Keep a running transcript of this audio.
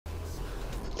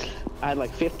I had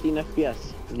like 15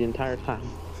 FPS the entire time.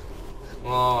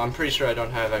 Well, I'm pretty sure I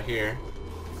don't have that here.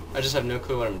 I just have no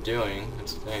clue what I'm doing.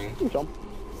 That's the thing. Jump.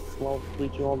 Well,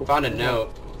 reaching all the Found a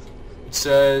note. It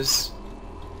says,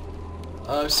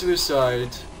 suicide.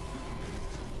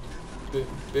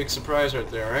 Big surprise right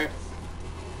there, right?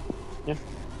 Yeah.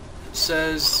 It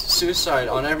says suicide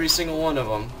on every single one of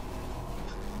them.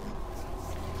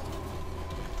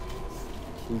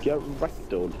 Get wrecked,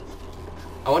 dude.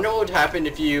 I wonder what would happen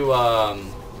if you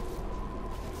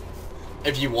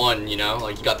won, you know,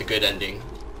 like you got the good ending.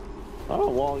 Oh,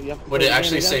 well, you have to Would it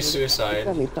actually say suicide?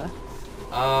 No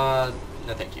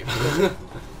thank you.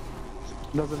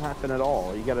 Doesn't happen at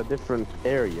all. You got a different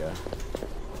area.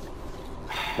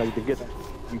 Like the good,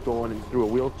 you going in through a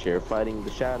wheelchair fighting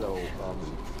the shadow.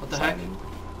 What the Simon. heck?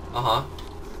 Uh huh.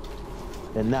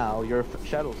 And now you're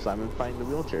Shadow Simon fighting the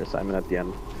wheelchair Simon at the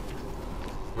end.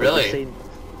 Really? Same,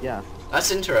 yeah.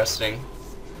 That's interesting.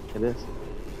 It is.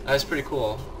 That's pretty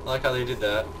cool. I like how they did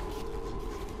that.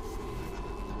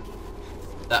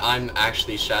 That I'm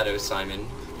actually Shadow Simon.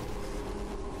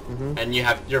 Mm-hmm. And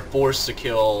you're forced to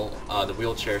kill the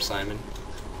wheelchair Simon.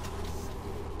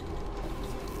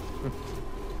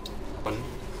 Fun.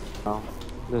 Oh,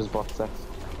 there's bot sex.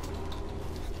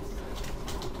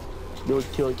 They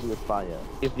would kill you with fire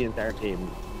if the entire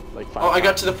game, like 5 Oh, I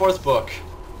got times. to the 4th book.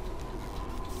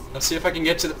 Let's see if I can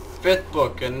get to the 5th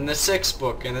book, and then the 6th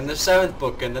book, and then the 7th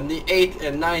book, and then the 8th,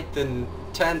 and 9th, and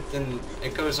 10th, and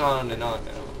it goes on and on and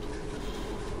on.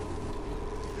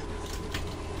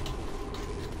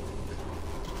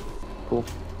 Cool.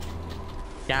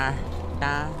 Da,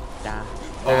 da, da.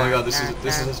 Oh my god, this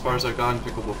is as far as I've gone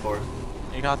pickle before.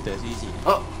 You got this, easy.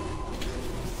 Oh!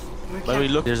 But we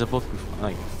look, there's a book,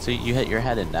 like, so you hit your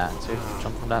head in that, so you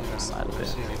jump from that side of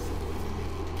it.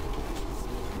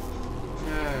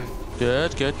 Yeah.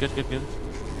 Good, good, good, good, good.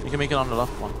 You can make it on the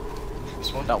left one.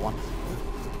 This one? That one.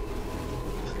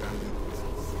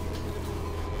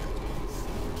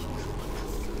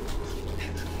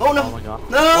 Oh no! Oh my god.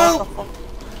 No!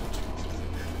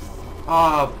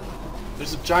 Ah,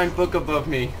 there's a giant book above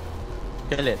me.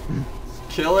 Kill it.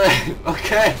 Kill it?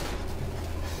 Okay.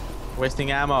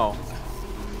 Wasting ammo.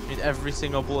 Need every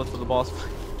single bullet for the boss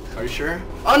fight. Are you sure?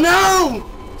 Oh no!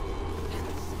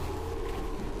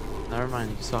 Never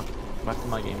mind, you suck. Back to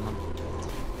my game, man.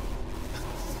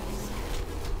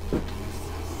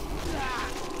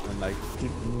 And like,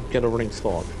 get a running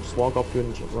start. Just walk up to it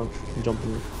and run and jump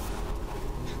in.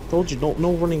 Told you,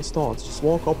 no running starts. Just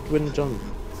walk up to it and jump.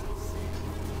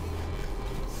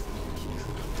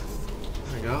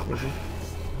 There we go.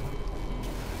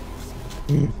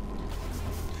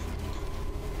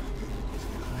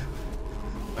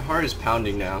 My heart is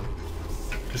pounding now.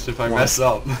 Just if I mess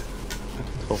up.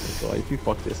 Oh my god, if you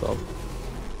fuck this up.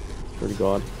 Pretty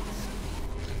god.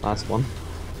 Last one.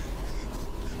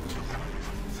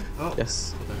 Oh.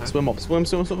 Yes. What the heck? Swim up. Swim. I'm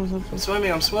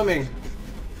swimming, I'm swimming.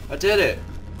 I did it.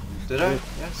 Did I?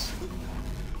 Yes.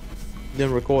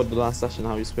 Didn't record the last session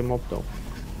how you swim up though.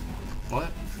 What?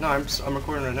 No, I'm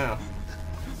recording right now.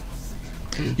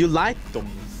 You like them.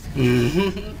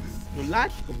 Mm-hmm. You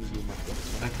like them, you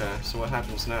motherfucker. Okay, so what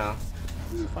happens now?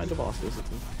 You find the boss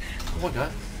basically. Oh my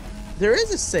god. There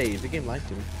is a save. The game lied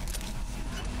to me.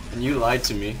 And you lied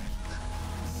to me.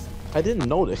 I didn't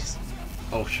notice.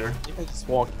 Oh, sure. I just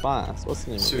walked past. What's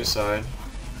the name Suicide. of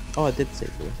it? Oh, I did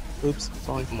save it. Oops,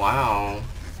 sorry. Wow.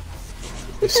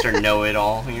 Mr.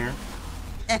 Know-It-All here.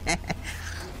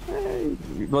 Hey,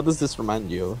 what does this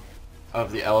remind you of?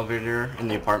 Of the elevator in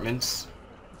the apartments.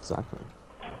 Exactly.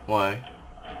 Why?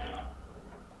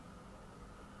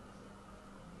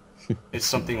 It's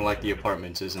something like the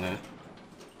apartments, isn't it?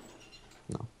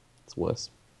 No, it's worse.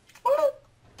 What?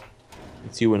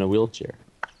 It's you in a wheelchair.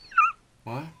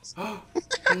 What?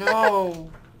 No!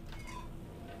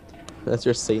 That's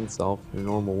your sane self, your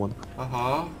normal one.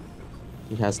 Uh-huh.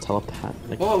 He has telepath.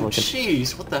 Like, Whoa,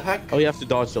 jeez, what the heck? Oh, you have to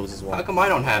dodge those as well. How come I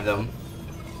don't have them?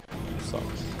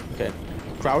 Sucks. Okay.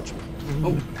 Crouch.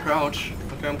 Oh, crouch.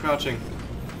 Okay, I'm crouching.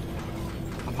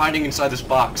 I'm hiding inside this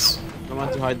box. Don't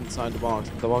want to hide inside the box.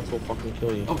 The box will fucking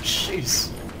kill you. Oh,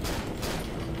 jeez.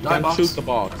 You Die, can't box. shoot the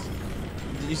box.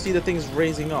 You see the things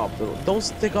raising up. Don't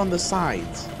stick on the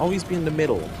sides. Always be in the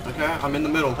middle. Okay, I'm in the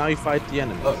middle. Now you fight the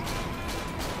enemy. Oh.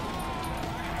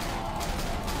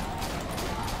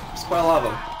 There's quite a lot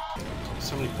of them.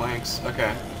 So many planks.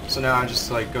 Okay, so now I just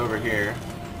like go over here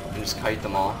and just kite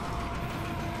them all.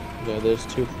 Yeah, there's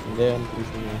 2 from there and 3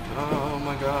 from there. Oh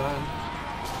my god.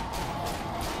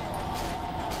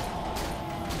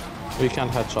 We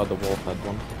can't headshot the wolf head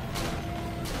one.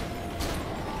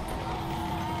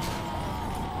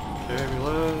 Okay,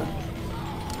 reload.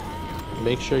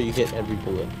 Make sure you hit every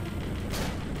bullet.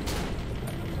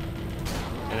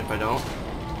 And if I don't?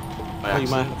 Oh, you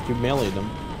might have to melee them.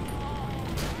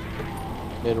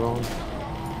 Later on.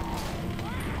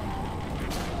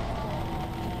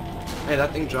 Hey,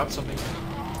 that thing dropped something.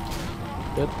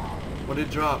 Good. What did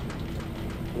it drop?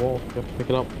 Wall, you have to pick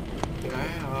it up. Okay,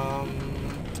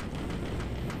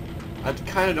 I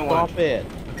kinda don't want Stop it!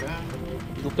 Okay.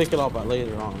 You'll pick it up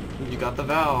later on. You got the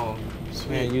valve.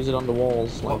 Sweet. Yeah, use it on the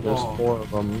walls. Like, there's 4 of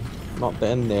them. Not the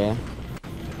end there.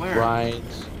 Where? Right.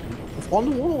 On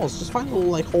the walls. Just find a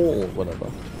little, like, hole, whatever.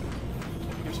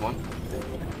 Here's one.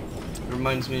 It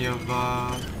reminds me of,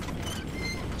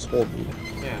 Sword.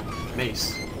 yeah,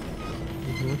 mace.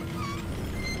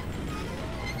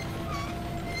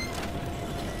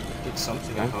 Did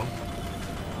something, I hope.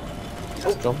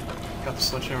 Oh, jump. Got the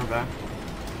sledgehammer back.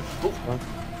 Oh.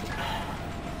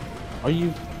 Are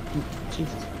you...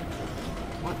 Jesus.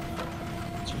 What?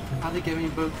 How'd they get me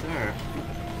both there?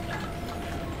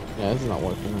 Yeah, this is not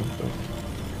working. So.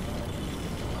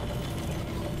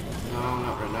 No,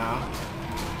 not right now.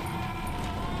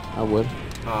 I would.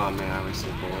 Oh man, I wasted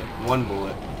a bullet. 1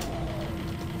 bullet.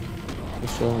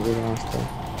 Just show them the last time.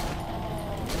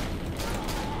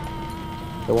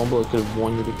 The 1 bullet could have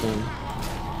won you the game.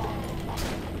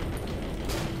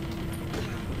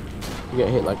 You get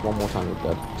hit like 1 more time, you're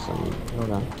dead. So go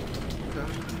down.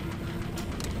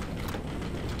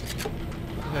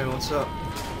 Hey, what's up?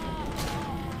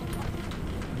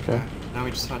 Okay. Now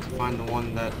we just have to find the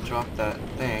one that dropped that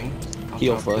thing. I'll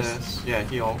Heal drop first. This. Yeah,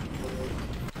 heal.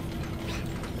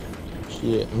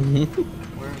 Shit.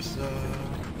 Where's the...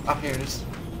 Oh, here it is.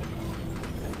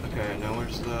 Okay, now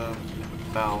where's the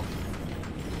valve?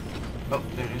 Oh,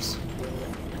 there it is.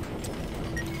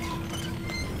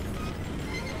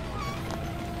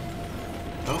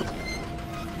 Oh.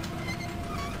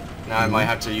 Now I might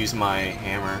have to use my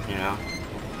hammer, you know?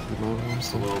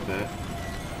 Just a little bit.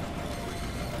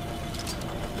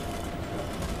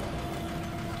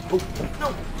 Oh,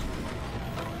 no!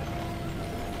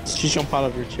 Just jump out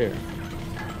of your chair.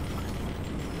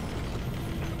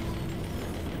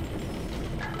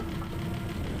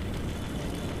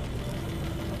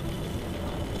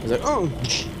 He's like, oh!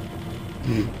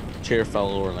 Chair fell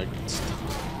over like...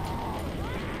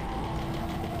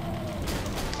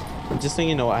 Just so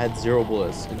you know, I had 0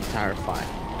 bullets in the entire fight.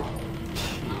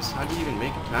 Jeez, how do you even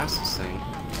make it past this thing?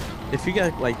 If you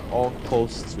get like all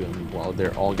close to them while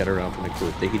they're all gathered around from the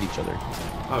group, they hit each other.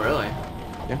 Oh, really?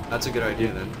 Yeah. That's a good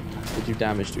idea then. They do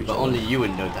damage to each But other. only you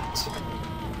would know that.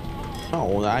 Oh,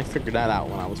 well, I figured that out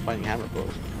when I was fighting Hammer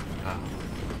Bros. Oh.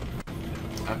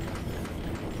 Okay.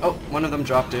 Oh, one of them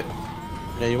dropped it.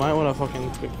 Yeah, you might want to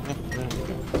fucking...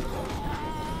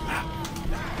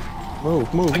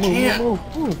 Move, move, I move, can't.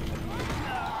 move.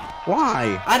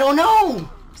 Why? I don't know!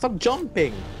 Stop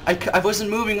jumping! I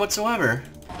wasn't moving whatsoever.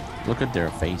 Look at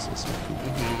their faces.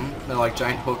 They're like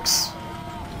giant hooks.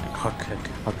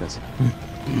 Hookers.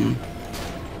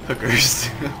 Hookers.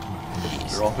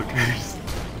 They're all hookers.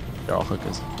 They're all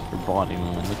hookers. Their body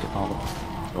movement. Look at all of them.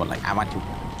 They're like, I want to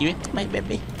give it to my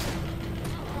baby.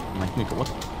 I'm like, nigga, what?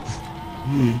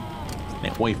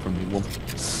 Get away from me, woman.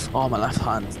 Oh, my left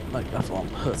hand, like left arm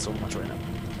hurts so much right now.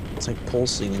 It's like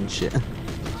pulsing and shit.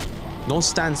 Don't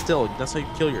stand still. That's how you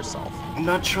kill yourself. I'm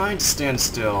not trying to stand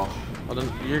still. Well,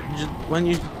 then you're just, when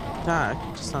you attack,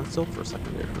 just stand still for a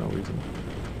second there for no reason.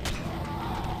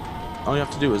 All you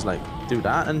have to do is like do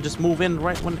that and just move in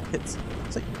right when it hits.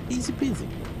 It's like easy peasy.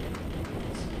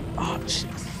 Oh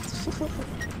shit.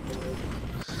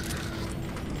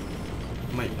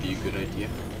 Might be a good idea.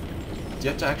 Do you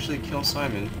have to actually kill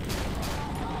Simon?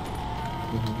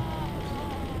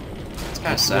 It's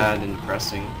kind of sad and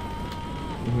depressing.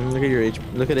 Look at your HP.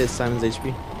 Look at it, Simon's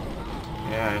HP.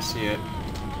 Yeah, I see it.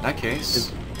 In that case,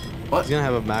 what? He's gonna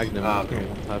have a magnum. Oh, okay.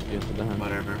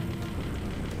 Whatever.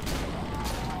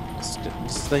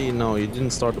 Just so you know, you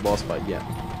didn't start the boss fight yet.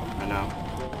 I know.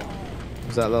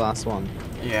 Was that the last one?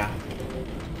 Yeah.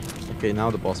 Okay,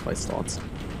 now the boss fight starts.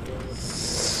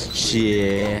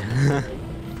 Shit. Hold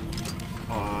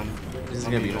on. This is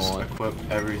Let gonna me be just hard. equip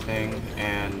everything,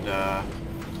 and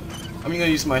I'm gonna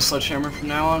use my sledgehammer from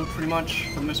now on, pretty much,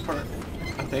 for the most part.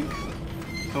 I think.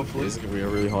 Hopefully. This is gonna be a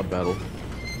really hard battle.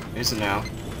 Is it now?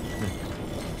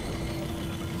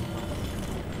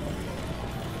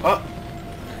 Oh!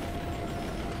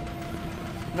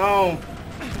 No!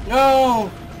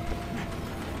 No!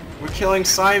 We're killing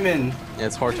Simon! Yeah,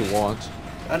 it's hard to watch.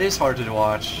 That is hard to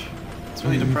watch. It's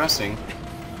really depressing.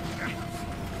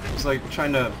 It's like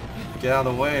trying to get out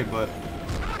of the way, but...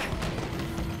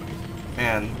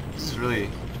 Man, this is really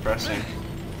depressing.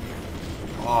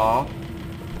 Aww.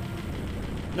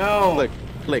 No! Click,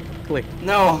 click, click,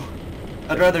 No!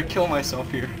 I'd rather kill myself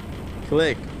here.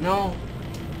 click, No!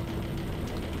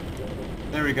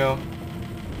 There we go.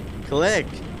 click.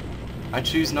 I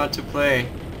choose not to play.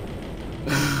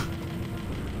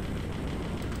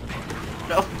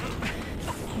 No!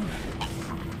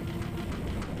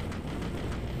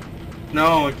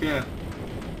 No, I can't.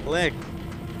 Click.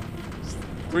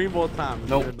 3 more times.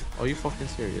 Nope. Are you fucking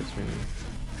serious right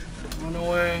now? Run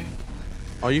away.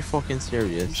 Are you fucking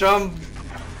serious? Jump!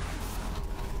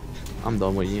 I'm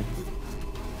done with you.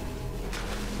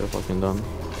 So fucking done.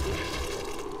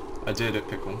 I did it,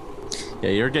 Pickle.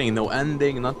 Yeah, you're getting no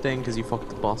ending, nothing, because you fucked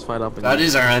the boss fight up. And That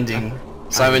is our ending.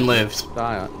 Simon lived.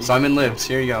 Simon lived.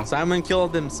 Here you go. Simon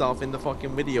killed himself in the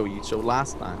fucking video you showed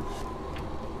last time.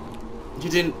 He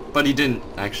didn't, but he didn't,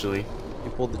 actually. He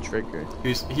pulled the trigger.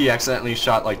 He accidentally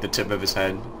shot, like, the tip of his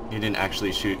head. He didn't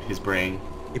actually shoot his brain.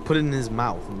 He put it in his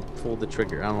mouth and pulled the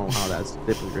trigger. I don't know how that's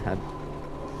the tip of your head.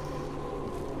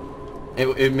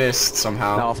 It missed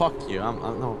somehow. No, fuck you.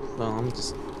 No, I'm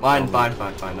just... Fine.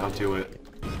 I'll do it.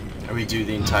 Or we do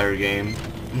the entire game.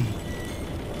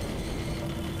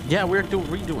 Yeah, we're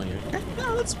redoing it. Okay, yeah,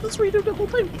 let's redo the whole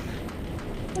thing.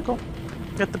 There go.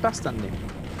 Get the best ending.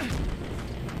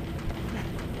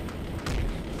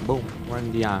 Boom. We're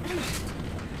in the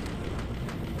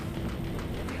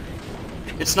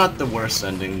It's not the worst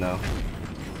ending, though.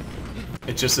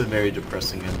 It's just a very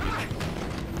depressing ending.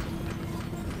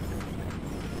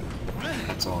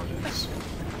 That's all it is.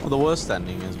 Well, the worst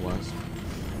ending is worse.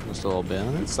 Just a little bit.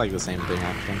 And it's like the same thing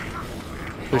actually.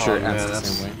 For sure it ends the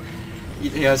same way.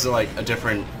 He has like a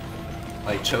different,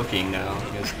 like, choking now.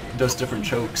 He does different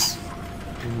chokes.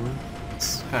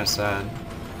 It's kind of sad.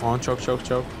 On, choke.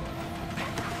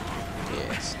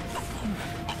 Yes.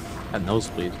 That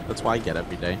nosebleed. That's why I get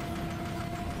every day.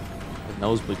 The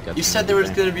nosebleed gets. You said there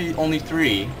was gonna be only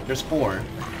 3. There's 4.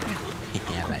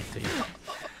 Yeah, I think.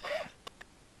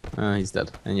 He's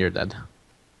dead, and you're dead.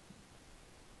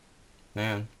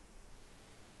 Man.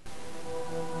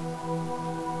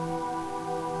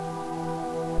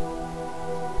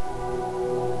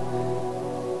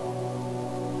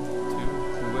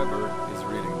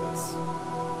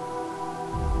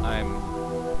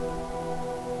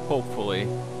 Hopefully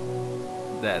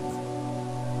dead.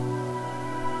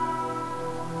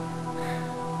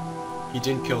 He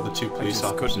didn't kill the 2 police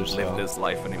officers. Couldn't live this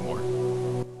life anymore.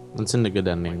 It's in the good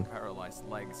ending. Paralyzed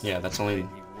legs. Yeah, that's only.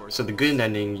 So the good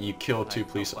ending, you kill 2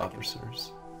 police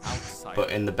officers.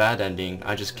 But in the bad ending,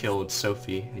 I just killed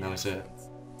Sophie, and that was it.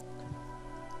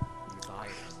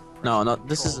 No,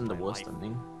 this isn't the worst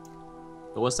ending.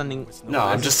 The worst ending. No,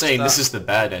 I'm just saying this is the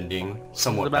bad ending,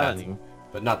 somewhat the bad bad, ending.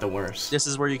 but not the worst. This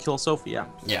is where you kill Sophie, yeah.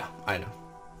 Yeah, I know.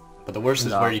 But the worst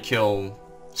is And, where you kill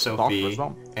Sophie as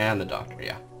well. and the doctor.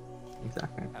 Yeah.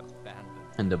 Exactly.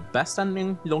 And the best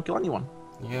ending, you don't kill anyone.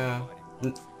 Yeah.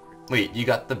 Wait, you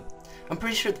got the... I'm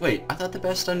pretty sure... Wait, I thought the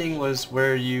best ending was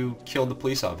where you killed the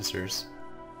police officers.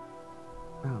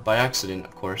 Oh. By accident,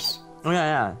 of course. Oh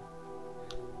yeah.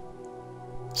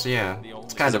 So yeah,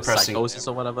 it's kind of depressing. Psychosis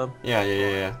or whatever.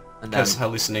 Yeah. And Because then,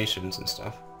 hallucinations and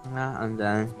stuff. yeah, and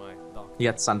then he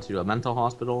gets sent to a mental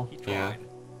hospital. Yeah.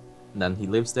 And then he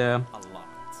lives there,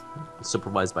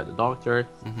 supervised by the doctor.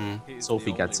 Mm-hmm.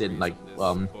 Sophie gets in, like,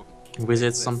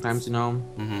 visits sometimes, you know.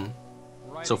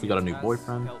 Mm-hmm. Sophie got a new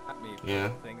boyfriend.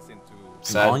 Yeah.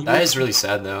 Sad. That is really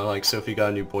sad though. Like, Sophie got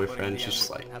a new boyfriend. She's just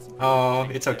like, oh,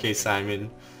 it's okay, Simon.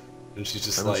 And she's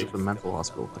just like, the mental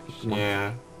hospital.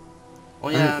 yeah.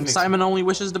 Well, yeah. And Simon only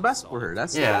wishes the best for her.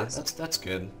 That's That's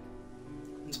good.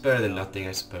 It's better than nothing,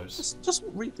 I suppose. Just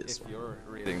read this If one. you're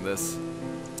reading this,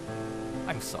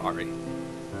 I'm sorry.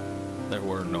 There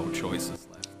were no choices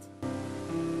left.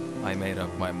 I made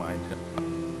up my mind.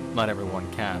 Not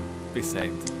everyone can be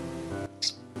saved.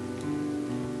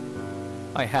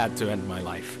 I had to end my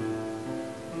life.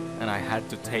 And I had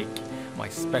to take my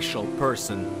special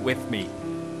person with me.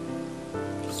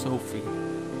 Sophie.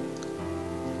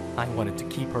 I wanted to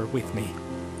keep her with me.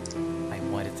 I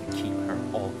wanted to keep her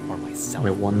all for myself. I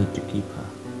wanted to keep her.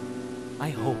 I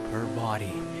hope her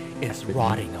body is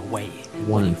rotting away when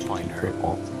you Wanted to find keep her. her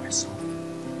all for myself.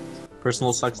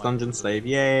 Personal sex dungeon slave,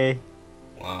 yay!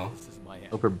 Wow. This is my end.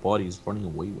 Hope her body is running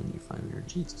away when you find her.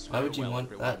 Jesus. Why would you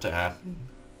want that to happen?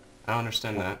 I don't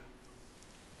understand that.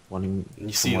 Wanting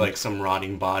You see like some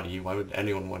rotting body. Why would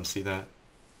anyone want to see that?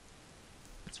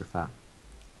 It's her fat.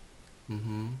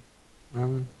 Mm-hmm.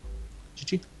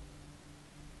 GG.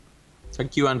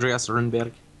 Thank you, Andreas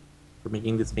Rundberg, for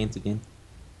making this paint again.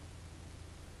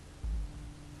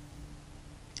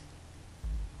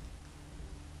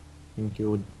 Thank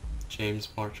you, James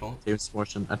Marshall. James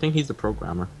Fortune. I think he's the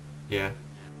programmer. Yeah.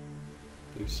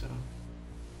 I believe so.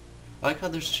 I like how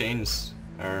there's chains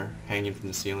are hanging from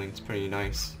the ceiling. It's pretty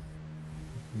nice.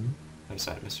 Nice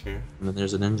atmosphere. And then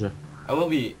there's a ninja. I will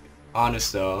be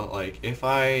honest though, like if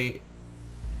I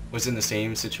was in the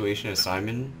same situation as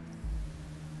Simon,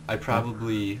 I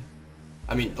probably,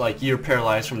 I mean, like you're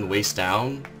paralyzed from the waist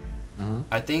down.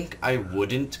 I think I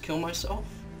wouldn't kill myself.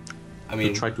 I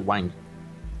mean, try to wank.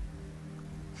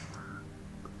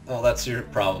 well, that's your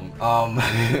problem.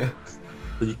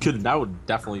 But you couldn't. That would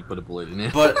definitely put a bullet in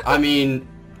it. But I mean,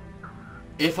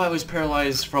 if I was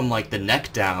paralyzed from like the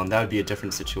neck down, that would be a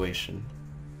different situation.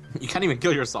 You can't even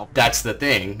kill yourself. That's the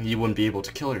thing. You wouldn't be able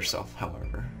to kill yourself,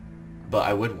 however. But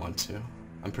I would want to.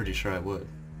 I'm pretty sure I would.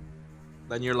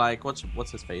 Then you're like, what's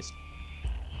his face?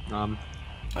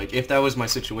 Like if that was my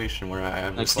situation where I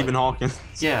was like Stephen Hawking.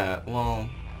 Yeah, well,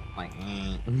 Like,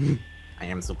 I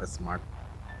am super smart.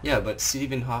 yeah, but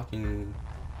Stephen Hawking,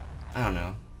 I don't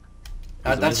know. He's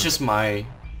That's amazing. just my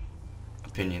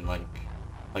opinion.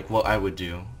 Like what I would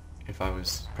do if I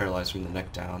was paralyzed from the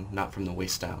neck down, not from the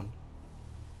waist down.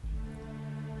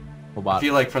 What I about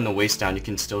feel like from the waist down you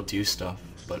can still do stuff,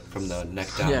 but from the neck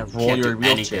down yeah, you roll can't your do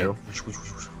wheelchair. anything.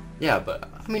 Yeah, but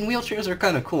I mean wheelchairs are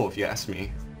kind of cool if you ask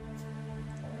me.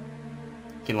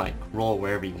 You can like roll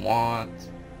wherever you want.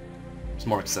 There's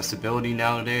more accessibility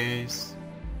nowadays.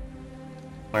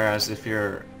 Whereas if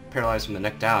you're paralyzed from the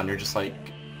neck down, you're just like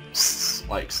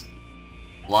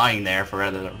lying there for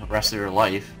the rest of your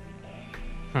life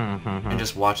and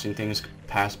just watching things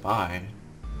pass by.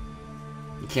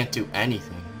 You can't do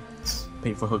anything.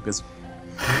 Pay for hookers.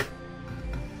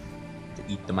 To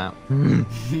eat them out.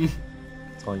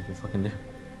 That's all you can fucking do.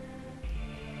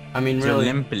 I mean, Your really,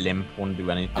 limp won't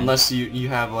do anything. unless you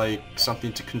have like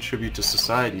something to contribute to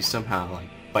society somehow, like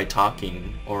by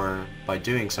talking or by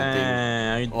doing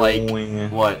something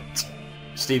like what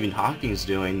Stephen Hawking's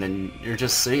doing, then you're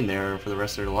just sitting there for the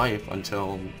rest of your life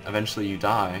until eventually you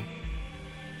die.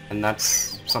 And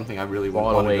that's something I really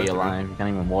all want the to way go through. alive. You can't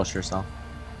even wash yourself.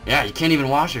 Yeah, you can't even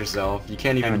wash yourself. You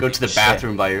can't even Can't go even to the take a shit.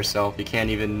 bathroom by yourself. You can't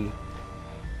even...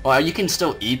 Well, you can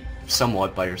still eat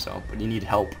somewhat by yourself, but you need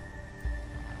help.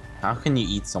 How can you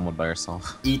eat someone by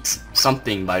yourself? Eat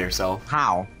something by yourself.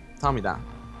 How? Tell me that.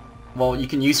 Well, you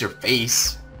can use your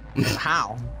face.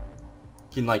 How?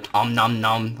 You can like nom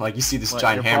nom, like you see this What,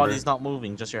 giant your hamburger. body's not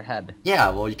moving, just your head. Yeah,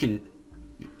 well you can...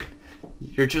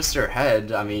 You're just your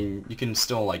head. I mean, you can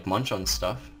still like munch on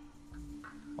stuff.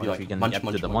 Or Be if you like, can munch, get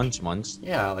munch, to the munch. munch.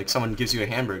 Yeah, like someone gives you a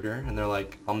hamburger and they're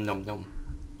like nom nom.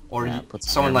 Or Yeah, you, put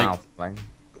some in someone your like... mouth, like.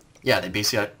 Yeah, they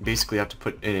basically have to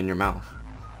put it in your mouth.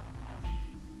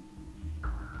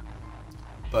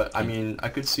 But I mean, I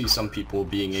could see some people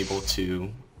being able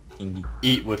to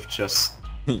eat with just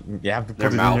You have to Their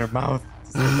put it in your mouth.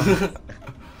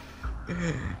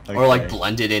 or like Okay.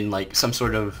 blend it in like some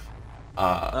sort of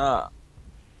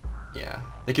yeah.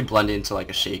 They could blend it into like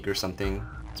a shake or something.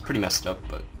 It's pretty messed up,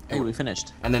 but Hey, we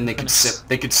finished. and then they could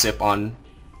sip on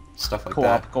stuff like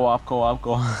that. Go up.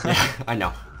 Yeah, I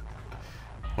know.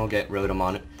 We'll get Rotom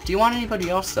on it. Do you want anybody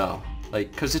else though?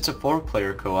 Like, cause it's a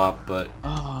 4-player co-op, but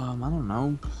I don't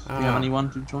know. Do I you don't have know. anyone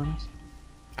to join us?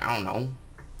 I don't know.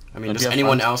 I mean, Don't does you have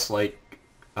anyone friends? else like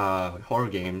horror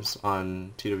games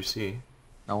on TWC?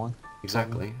 No one?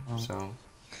 Exactly. Oh. So,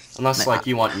 unless Nah. like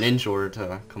you want Ninja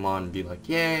to come on and be like,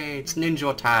 "Yay, it's Ninja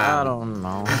I time!" don't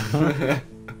know.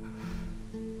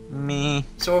 Me.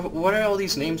 So, what are all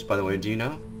these names, by the way? Do you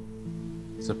know?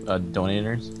 So,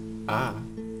 donators? Ah.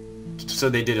 So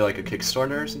they did like a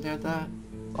Kickstarter or something like that?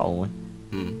 Probably.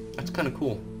 That's kind of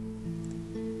cool.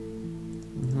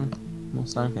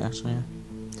 Most likely, actually, yeah.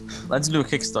 Let's do a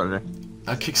Kickstarter.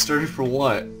 A Kickstarter for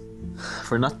what?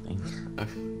 For nothing.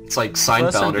 It's like First time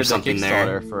Seinfeld or did a something Kickstarter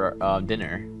there. for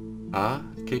dinner. Huh?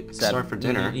 Kickstarter for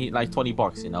dinner? He, like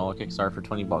 $20, you know, a Kickstarter for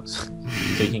 $20.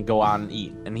 So you can go out and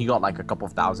eat. And he got like a couple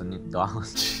of $1,000.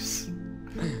 Jeez.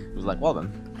 He was like, well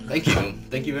then. Thank you.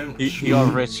 Thank you very much. He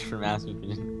got rich from asking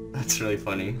for That's really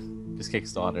funny. this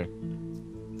Kickstarter.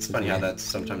 It's funny how that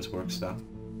sometimes works though.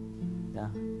 Yeah.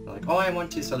 They're like, all I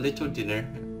want is a little dinner.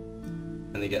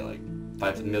 And they get like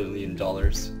 $5 million.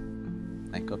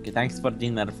 Like, okay, thanks for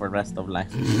dinner for the rest of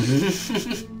life.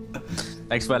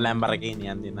 Thanks for Lamborghini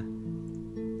and dinner.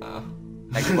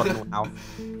 Thanks for new house.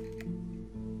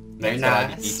 Very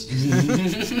Thanks for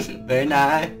nice. Very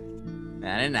nice.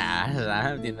 Very nice. I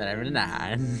have dinner every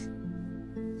night.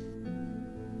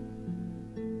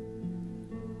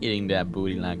 Eating that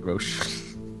booty like grocery.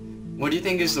 What do you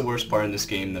think is the worst part in this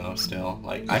game though, still?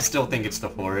 Like, I still think it's the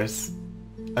forest.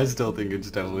 I still think it's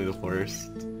definitely the forest.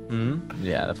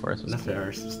 Yeah, the forest was The cool.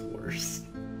 forest is the worst.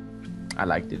 I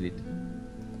liked it.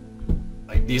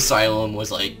 Like, the asylum was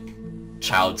like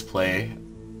child's play.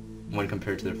 when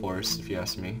compared to the forest, if you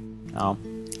ask me. Oh.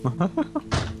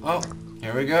 Oh,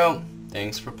 here we go.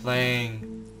 Thanks for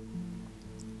playing.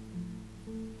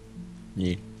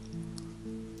 Yeah.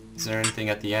 Is there anything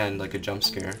at the end, like a jump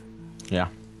scare? Yeah.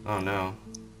 Oh no.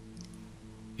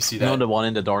 You see You that? know the one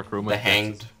in the dark room? The with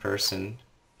hanged person.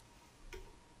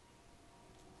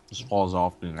 just falls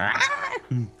off.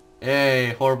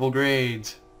 Hey, horrible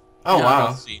grades. Oh Yeah,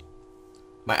 wow. C.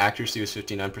 My accuracy was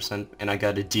 59% and I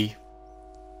got a D.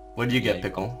 What did you get,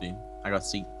 Pickle? I got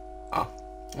C. Oh.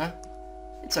 Yeah.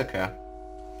 It's okay.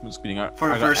 I'm speeding up. For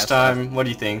the first time, what do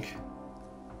you think?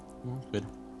 Good.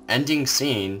 Ending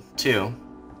scene, too.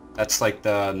 That's like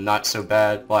the not so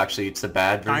bad. Well, actually, it's the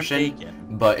bad version,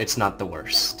 but it's not the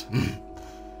worst.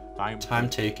 Time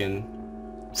taken.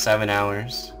 7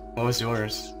 hours. What was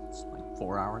yours? It's like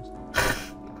 4 hours.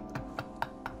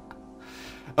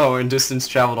 Oh, and distance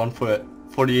traveled on foot.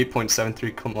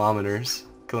 48.73 kilometers.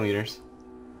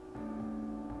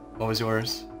 What was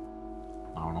yours?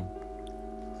 I don't know.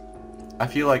 I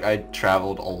feel like I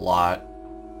traveled a lot.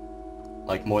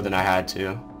 Like, more than I had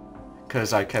to.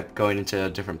 Because I kept going into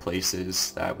different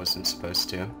places that I wasn't supposed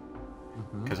to.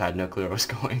 Because I had no clue where I was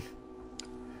going.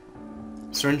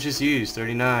 Syringes used,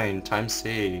 39. Time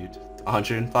saved,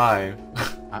 105.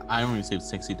 I only saved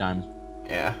 60 times.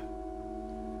 Yeah.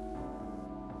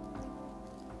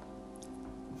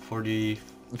 40...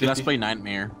 Okay, let's play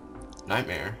Nightmare.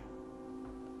 Nightmare?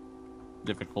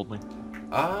 Difficultly.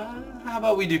 How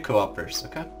about we do co-op first,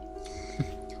 okay?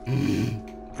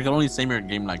 We can only save your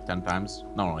game like 10 times.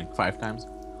 No, like 5 times.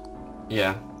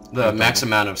 Yeah. The max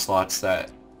amount of slots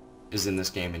that is in this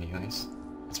game anyways.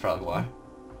 That's probably why.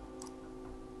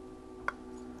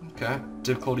 Okay.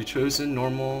 Difficulty chosen,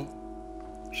 normal.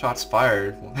 Shots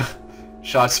fired.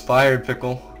 Shots fired,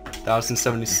 Pickle.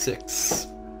 1076.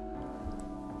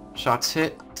 Shots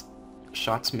hit.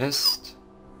 Shots missed.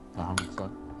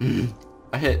 Fuck.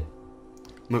 I hit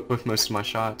with most of my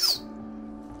shots.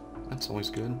 That's always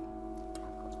good.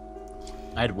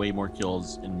 I had way more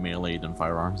kills in melee than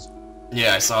firearms.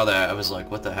 Yeah, I saw that. I was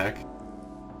like, what the heck?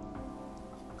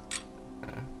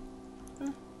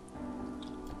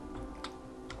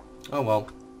 Oh well.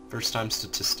 First time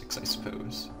statistics, I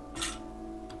suppose.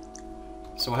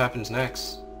 So what happens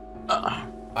next? I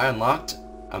unlocked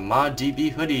a Mod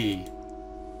DB hoodie.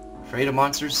 Afraid of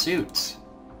Monsters suit.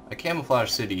 A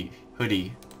camouflage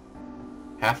hoodie.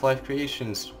 Half-Life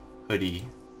Creations hoodie.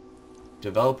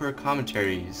 Developer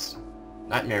commentaries.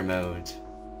 Nightmare mode.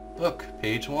 Book,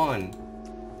 page 1.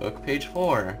 Book, page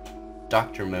 4.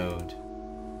 Doctor mode.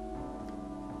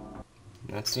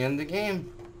 And that's the end of the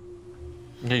game.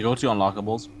 Okay, go to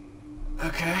unlockables.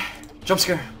 Okay. Jump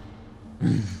scare.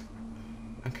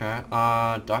 Okay.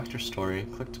 Doctor story.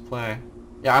 Click to play.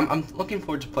 Yeah, I'm looking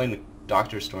forward to playing the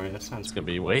Doctor story. That sounds It's gonna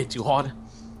be way too hard.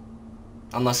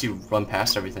 Unless you run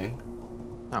past everything.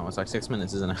 No, it's like 6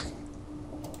 minutes, isn't it?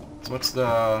 So what's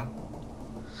the...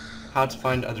 How to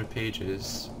find other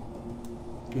pages.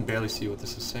 I can barely see what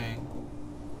this is saying.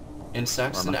 In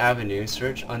Saxon Avenue,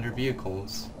 search under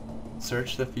vehicles.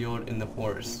 Search the field in the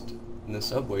forest. In the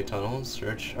subway tunnel,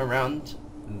 search around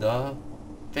the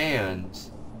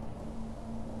fans.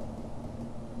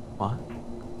 What?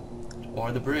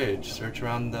 Or the bridge, search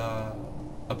around the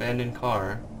abandoned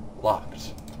car.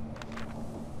 Locked.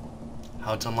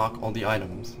 How to unlock all the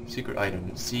items. Secret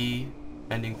items. C,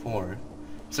 ending 4.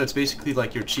 So it's basically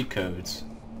like your cheat codes.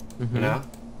 You know?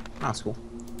 That's cool.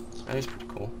 That is pretty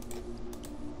cool.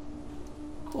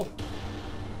 Cool.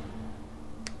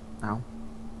 Ow.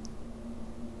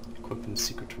 Equip in the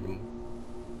secret room.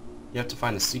 You have to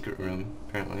find the secret room,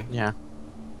 apparently. Yeah.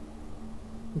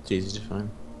 It's easy to find.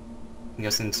 I'm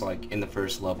guessing it's like in the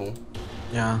first level.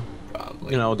 Yeah.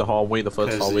 Probably. You know, the hallway, the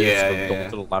first 'Cause, hallway, yeah,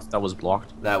 to the left that was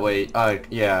blocked. That way,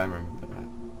 yeah, I remember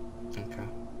that. Okay.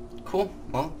 Cool.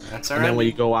 Well, that's alright. And then when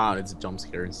you go out, it's a jump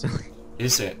scare instantly.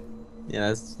 Is it? Yeah,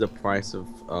 that's the price of,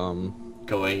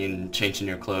 Going and changing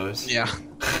your clothes? Yeah.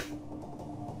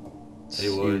 They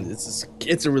would.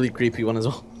 It's a really creepy one as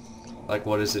well. Like,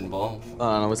 what does it involve? I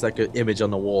don't know, it's like an image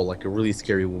on the wall, like a really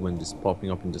scary woman just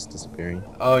popping up and just disappearing.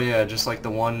 Oh yeah, just like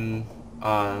the one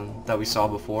that we saw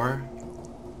before.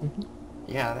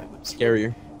 Yeah, that was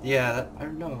Scarier. Yeah, I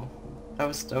don't know. That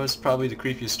was probably the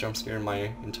creepiest jump scare in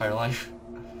my entire life.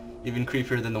 Even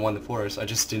creepier than the one before us. I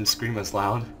just didn't scream as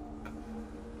loud.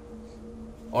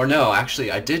 Or no,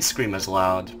 actually, I did scream as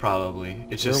loud. Probably.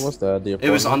 It's just. Where was that? It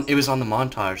was on the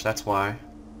montage. That's why.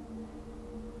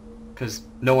 Because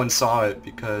no one saw it.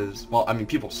 Because well, I mean,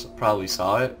 people probably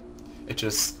saw it. It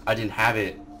just I didn't have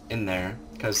it in there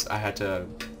because I had to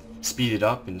speed it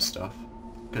up and stuff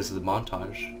because of the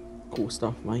montage. Cool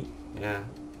stuff, mate. Yeah.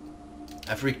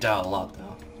 I freaked out a lot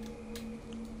though.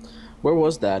 Where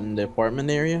was that? In the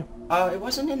apartment area? It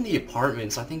wasn't in the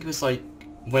apartments. I think it was like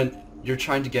when you're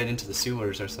trying to get into the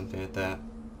sewers or something like that.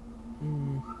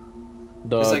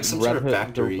 The It's like some sort of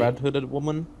factory. The red hooded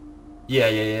woman?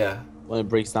 Yeah. When it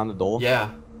breaks down the door?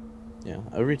 Yeah. Yeah.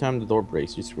 Every time the door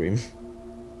breaks, you scream.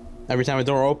 Every time a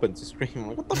door opens, you scream. I'm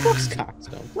like, what the fuck's going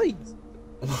on? Please.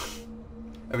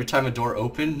 Every time a door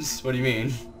opens? What do you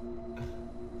mean?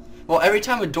 Well, every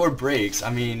time a door breaks,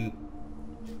 I mean,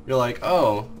 you're like,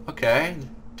 oh, okay,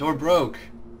 door broke.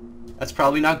 That's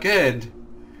probably not good.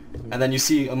 And then you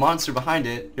see a monster behind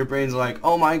it, your brain's like,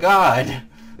 oh my god,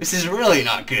 this is really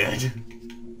not good.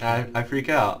 And I freak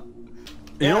out.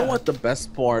 You know what the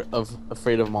best part of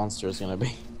Afraid of Monsters is gonna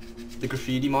be? The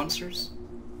graffiti monsters?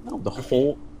 No, the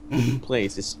whole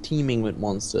place is teeming with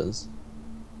monsters.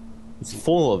 It's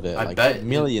full of it. I like bet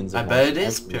millions. I bet it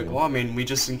is, Pickle. I mean, we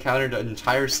just encountered an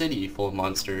entire city full of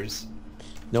monsters.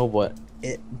 No, but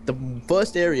the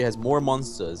first area has more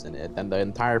monsters in it than the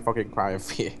entire fucking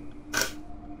cryosphere.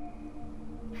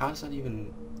 How is that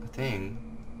even a thing?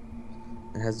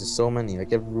 It has just so many.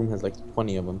 Like every room has like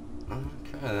 20 of them.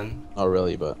 Okay then. Not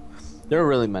really, but there are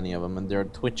really many of them, and they're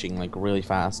twitching like really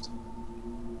fast.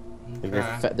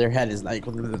 Like their head is like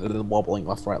wobbling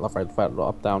left, right,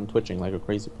 up, down, twitching like a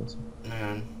crazy person.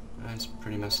 Man, that's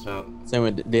pretty messed up. Same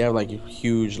way, they have like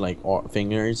huge like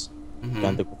fingers,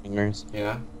 tentacle fingers.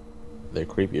 Yeah. They're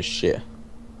creepy as shit.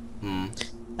 And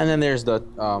then there's the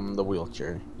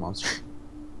wheelchair monster.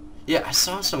 Yeah, I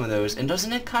saw some of those, and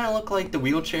doesn't it kind of look like the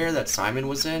wheelchair that Simon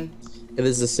was in? It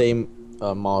is the same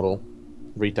model,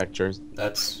 retextures.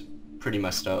 That's pretty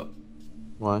messed up.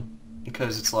 Why?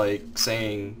 Because it's like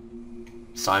saying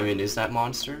Simon is that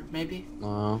monster, maybe?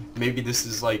 No. Maybe this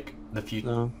is like the future.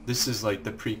 No. This is like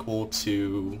the prequel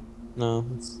to. No,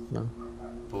 no.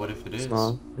 But what if it is?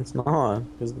 It's not.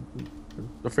 Because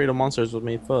Afraid of Monsters was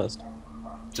made first.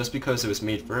 Just because it was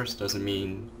made first doesn't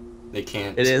mean they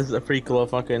can't. It is a prequel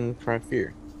of fucking Cry of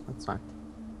Fear. That's fine.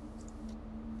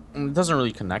 It doesn't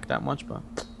really connect that much, but.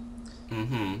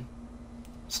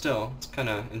 Still, it's kind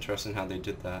of interesting how they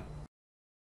did that.